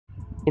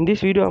In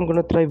this video, I'm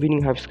gonna try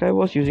winning Hive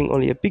Skywars using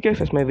only a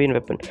pickaxe as my main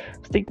weapon.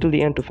 Stick till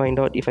the end to find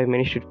out if I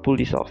manage to pull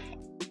this off.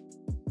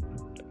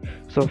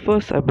 So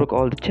first, I broke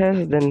all the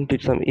chests, then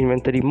did some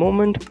inventory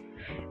movement,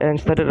 and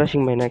started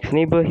rushing my next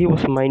neighbor. He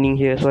was mining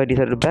here, so I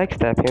decided to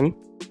backstab him.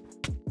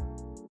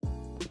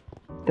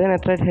 Then I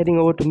tried heading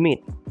over to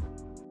meat.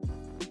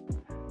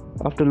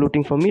 After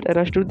looting for meat, I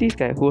rushed to this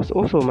guy who was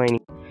also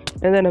mining,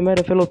 and then I met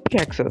a fellow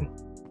pickaxer.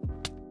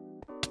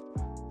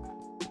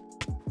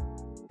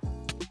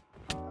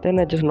 Then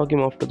I just knocked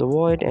him off to the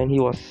void, and he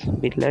was a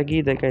bit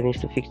laggy. That guy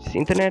needs to fix his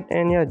internet,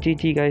 and yeah,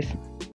 GG guys.